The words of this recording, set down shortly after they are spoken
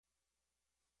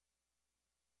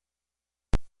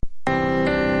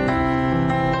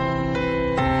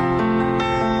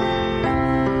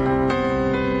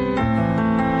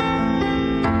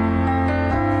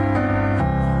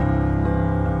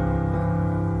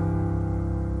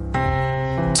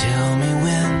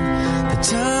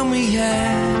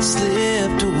had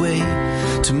slipped away.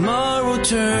 Tomorrow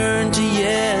turned to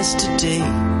yesterday,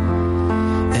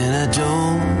 and I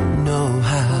don't know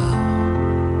how.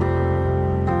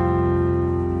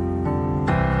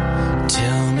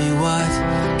 Tell me what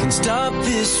can stop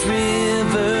this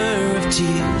river of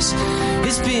tears.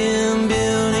 It's been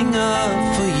building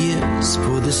up for years,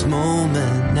 for this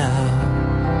moment now.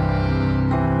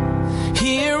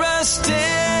 Here I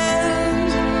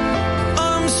stand,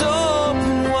 arms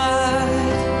open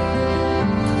wide.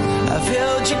 I've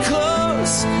held you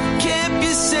close, kept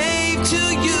you safe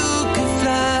till you could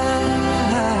fly.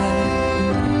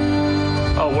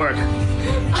 Oh, word.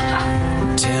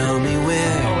 Tell me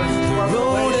where the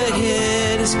road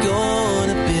ahead is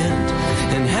gonna bend,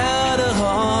 and how to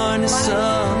harness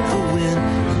up the wind,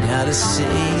 and how to say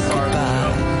goodbye.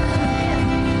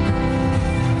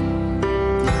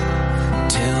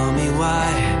 Tell me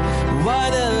why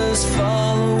does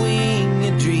following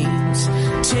your dreams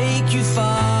take you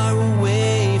far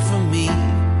away from me?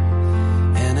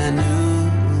 And I knew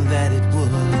that it would.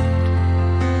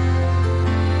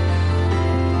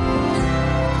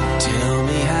 Tell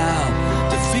me how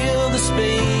to fill the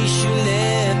space you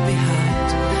left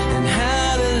behind, and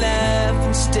how to laugh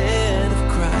instead of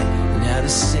cry, and how to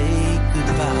say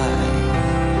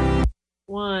goodbye.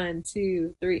 1,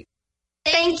 2, 3.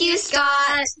 Thank you,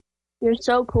 Scott. You're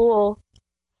so cool.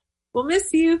 We'll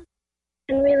miss you.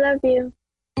 And we love you.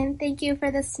 And thank you for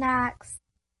the snacks.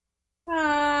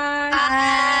 Bye.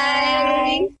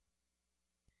 Bye.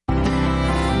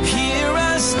 Here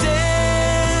I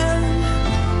stand,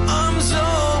 arms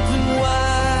open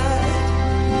wide.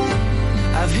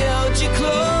 I've held you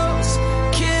close,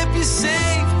 kept you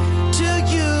safe till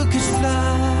you could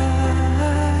fly.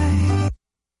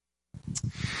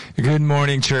 Good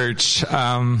morning, church.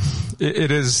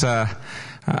 It is an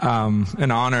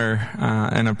honor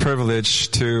and a privilege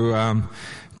to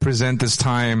present this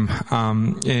time.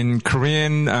 In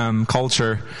Korean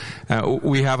culture,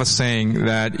 we have a saying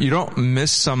that you don't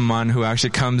miss someone who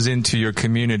actually comes into your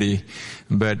community,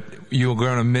 but you're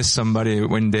going to miss somebody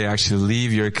when they actually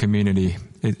leave your community.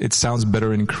 It sounds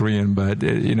better in Korean, but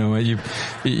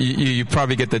you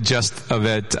probably get the gist of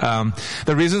it.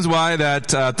 The reasons why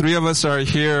that three of us are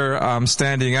here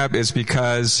standing up is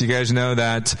because you guys know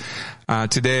that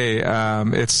today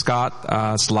it's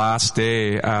Scott's last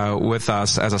day with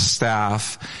us as a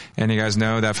staff, and you guys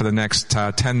know that for the next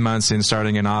 10 months,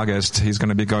 starting in August, he's going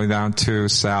to be going down to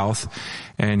South,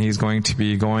 and he's going to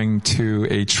be going to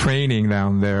a training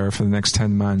down there for the next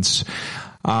 10 months.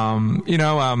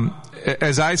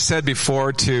 As I said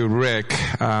before to Rick,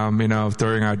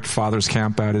 during our Father's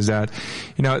Camp out, is that,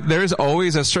 there's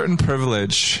always a certain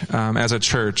privilege, as a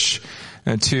church,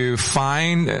 to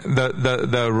find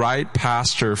the right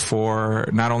pastor for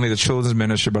not only the children's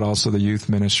ministry, but also the youth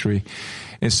ministry.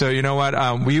 And so,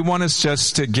 we want us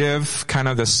just to give kind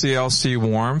of the CLC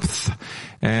warmth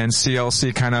and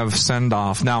CLC kind of send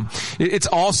off. Now, it's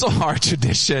also our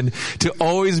tradition to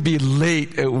always be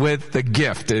late with the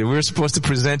gift. We're supposed to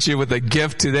present you with a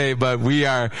gift today, but we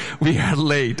are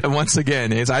late. And once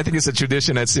again, I think it's a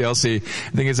tradition at CLC.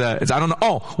 I think I don't know.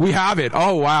 Oh, we have it.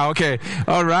 Oh, wow. Okay.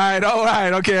 All right.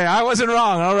 Okay. I wasn't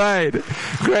wrong. All right.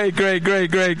 Great.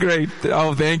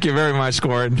 Oh, thank you very much,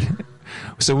 Gordon.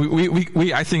 So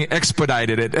we I think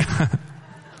expedited it.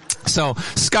 So,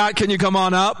 Scott, can you come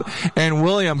on up? And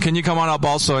William, can you come on up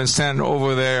also and stand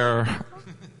over there?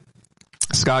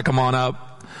 Scott, come on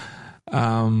up.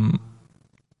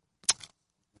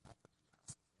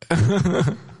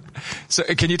 So,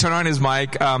 can you turn on his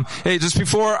mic? Hey, just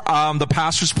before the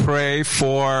pastors pray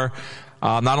for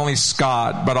not only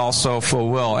Scott, but also for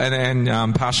Will.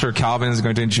 And Pastor Calvin is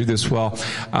going to introduce Will.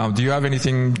 Do you have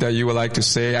anything that you would like to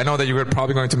say? I know that you were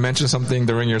probably going to mention something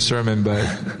during your sermon, but...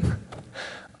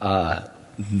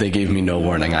 They gave me no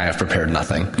warning. I have prepared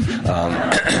nothing. I've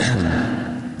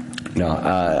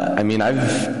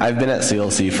been at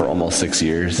CLC for almost 6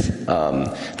 years.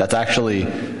 That's actually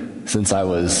since I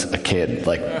was a kid,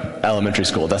 like elementary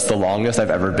school. That's the longest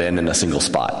I've ever been in a single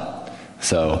spot.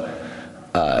 So,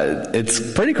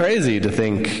 it's pretty crazy to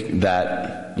think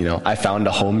that, I found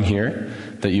a home here,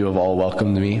 that you have all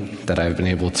welcomed me, that I've been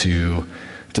able to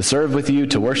serve with you,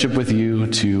 to worship with you,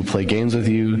 to play games with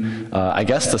you, I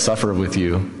guess to suffer with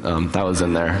you. That was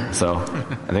in there. So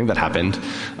I think that happened.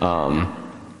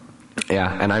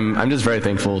 And I'm just very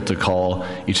thankful to call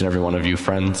each and every one of you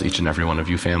friends, each and every one of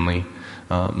you family.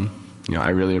 I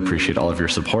really appreciate all of your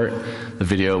support. The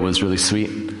video was really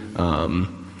sweet.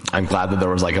 I'm glad that there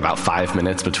was about 5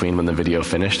 minutes between when the video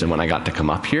finished and when I got to come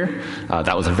up here.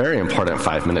 That was a very important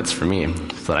 5 minutes for me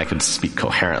so that I could speak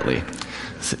coherently.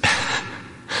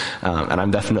 And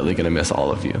I'm definitely going to miss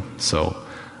all of you. So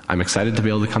I'm excited to be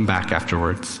able to come back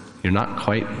afterwards. You're not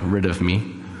quite rid of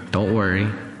me. Don't worry.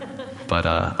 But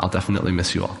I'll definitely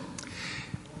miss you all.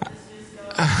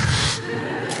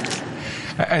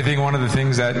 I think one of the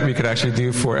things that we could actually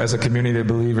do for as a community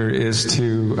believer is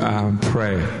to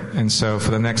pray. And so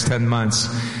for the next 10 months,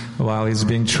 while he's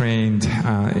being trained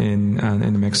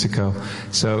in Mexico,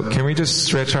 so can we just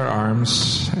stretch our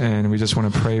arms and we just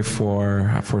want to pray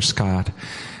for Scott.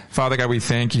 Father God, we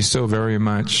thank you so very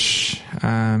much.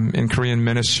 In Korean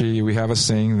ministry, we have a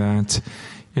saying that,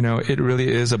 it really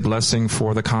is a blessing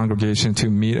for the congregation to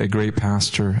meet a great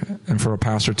pastor and for a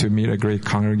pastor to meet a great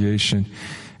congregation.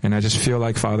 And I just feel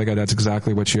like, Father God, that's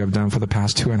exactly what you have done for the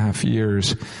past 2.5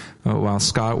 years while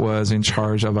Scott was in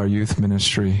charge of our youth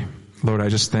ministry. Lord, I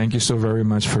just thank you so very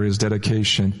much for his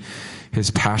dedication,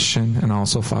 his passion, and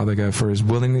also, Father God, for his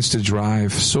willingness to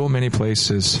drive so many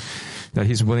places that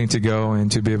he's willing to go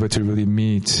and to be able to really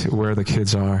meet where the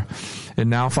kids are. And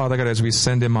now, Father God, as we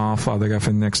send him off, Father God,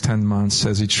 for the next 10 months,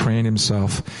 as he train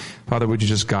himself, Father, would you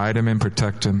just guide him and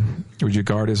protect him? Would you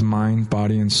guard his mind,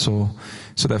 body, and soul?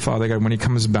 So that, Father God, when he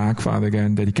comes back, Father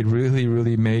God, that he could really,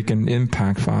 really make an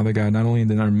impact, Father God, not only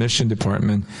in our mission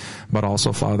department, but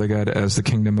also, Father God, as the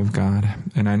kingdom of God.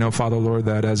 And I know, Father Lord,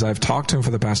 that as I've talked to him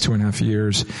for the past 2.5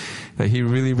 years, that he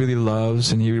really, really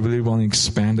loves and he really wants to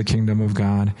expand the kingdom of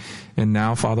God. And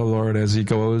now, Father Lord, as he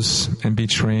goes and be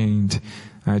trained,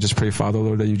 I just pray, Father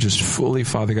Lord, that you just fully,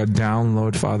 Father God,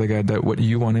 download, Father God, that what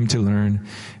you want him to learn.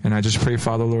 And I just pray,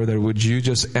 Father Lord, that would you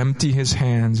just empty his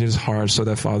hands, his heart, so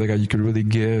that, Father God, you could really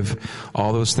give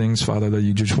all those things, Father, that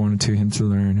you just wanted him to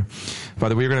learn.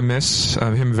 Father, we're going to miss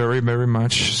him very, very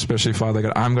much, especially, Father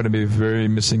God. I'm going to be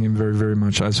missing him very, very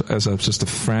much as just a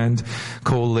friend,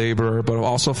 co-laborer, but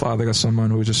also, Father God, someone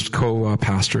who is just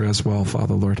co-pastor as well,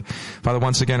 Father Lord. Father,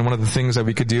 once again, one of the things that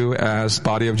we could do as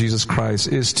body of Jesus Christ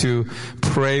is to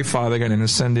pray, Father God, and to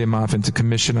send him off and to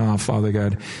commission off, Father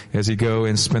God, as he go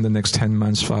and spend the next 10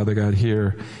 months, Father God,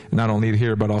 here. Not only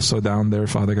here, but also down there,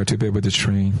 Father God, to be able to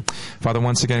train. Father,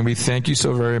 once again, we thank you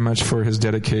so very much for his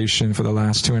dedication for the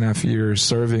last 2.5 years,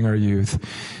 serving our youth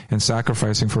and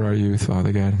sacrificing for our youth,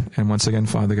 Father God. And once again,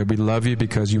 Father God, we love you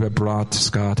because you have brought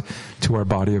Scott to our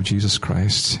body of Jesus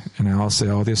Christ. And I'll say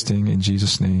all this thing in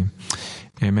Jesus' name.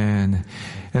 Amen.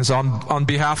 And so on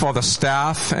behalf of the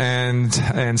staff and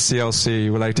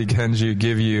CLC, we'd like to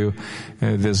give you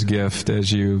this gift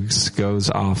as you goes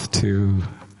off to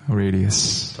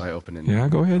Radius. So I open it. Yeah,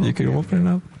 go ahead. You can open it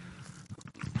up.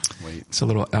 Wait. It's a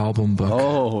little album book.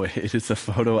 Oh, it is a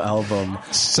photo album.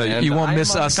 So you won't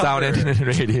miss us out in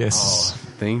Radius. Oh,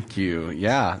 thank you.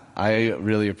 Yeah, I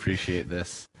really appreciate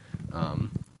this.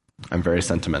 I'm very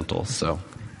sentimental, so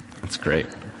it's great.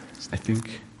 I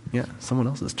think... yeah, someone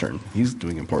else's turn. He's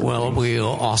doing important things. Well, we'll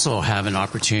also have an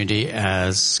opportunity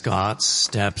as Scott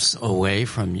steps away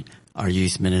from our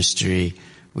youth ministry.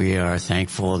 We are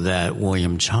thankful that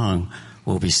William Cheung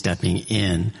will be stepping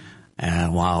in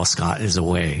while Scott is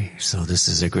away. So this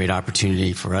is a great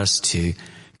opportunity for us to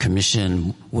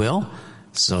commission Will.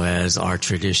 So as our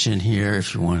tradition here,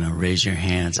 if you want to raise your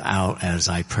hands out as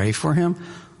I pray for him,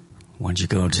 why don't you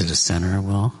go to the center,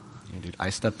 Will? Dude,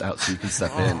 I stepped out so you can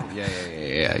step in.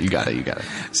 Yeah. You got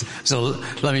it. So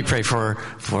let me pray for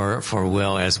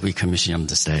Will as we commission him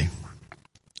to stay.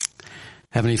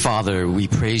 Heavenly Father, we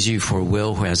praise you for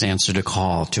Will who has answered a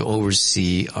call to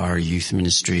oversee our youth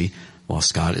ministry while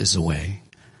Scott is away.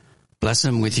 Bless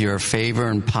him with your favor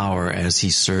and power as he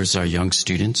serves our young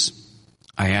students.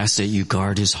 I ask that you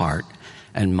guard his heart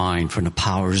and mind from the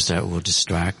powers that will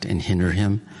distract and hinder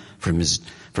him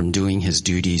from doing his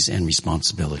duties and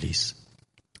responsibilities.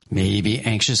 May he be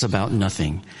anxious about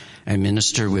nothing and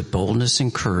minister with boldness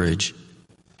and courage.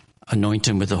 Anoint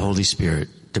him with the Holy Spirit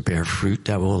to bear fruit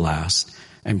that will last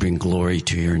and bring glory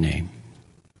to your name.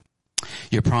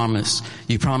 You promise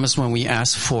when we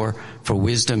ask for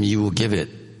wisdom, you will give it.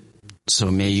 So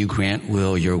may you grant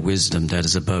Will your wisdom that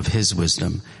is above his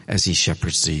wisdom as he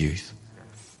shepherds the youth.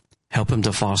 Help him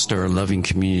to foster a loving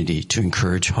community to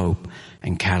encourage hope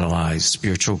and catalyze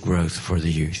spiritual growth for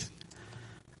the youth.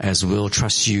 As Will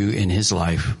trusts you in his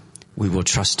life, we will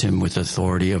trust him with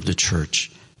authority of the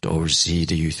church to oversee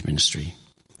the youth ministry.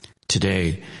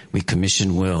 Today, we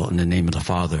commission Will in the name of the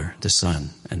Father, the Son,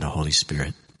 and the Holy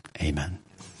Spirit. Amen.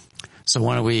 So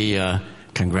why don't we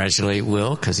congratulate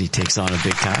Will because he takes on a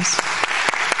big task.